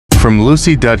From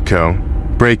Lucy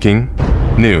Dudko, breaking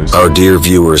news. Our dear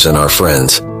viewers and our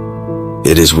friends,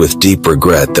 it is with deep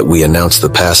regret that we announce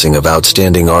the passing of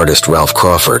outstanding artist Ralph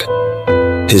Crawford.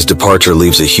 His departure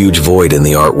leaves a huge void in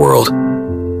the art world.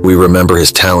 We remember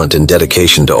his talent and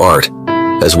dedication to art,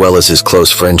 as well as his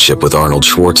close friendship with Arnold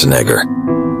Schwarzenegger.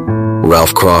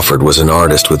 Ralph Crawford was an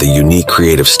artist with a unique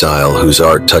creative style whose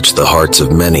art touched the hearts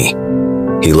of many.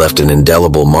 He left an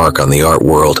indelible mark on the art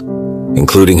world,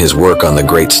 including his work on the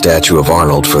great statue of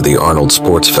Arnold for the Arnold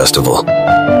Sports Festival.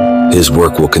 His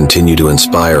work will continue to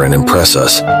inspire and impress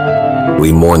us.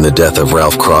 We mourn the death of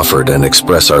Ralph Crawford and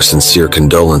express our sincere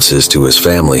condolences to his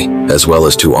family, as well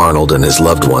as to Arnold and his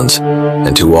loved ones,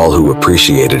 and to all who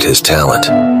appreciated his talent.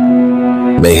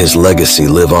 May his legacy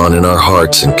live on in our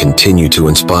hearts and continue to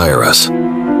inspire us.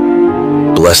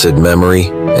 Blessed memory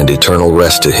and eternal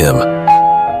rest to him,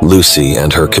 Lucy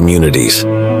and her communities.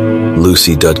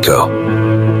 Lucy Dudko.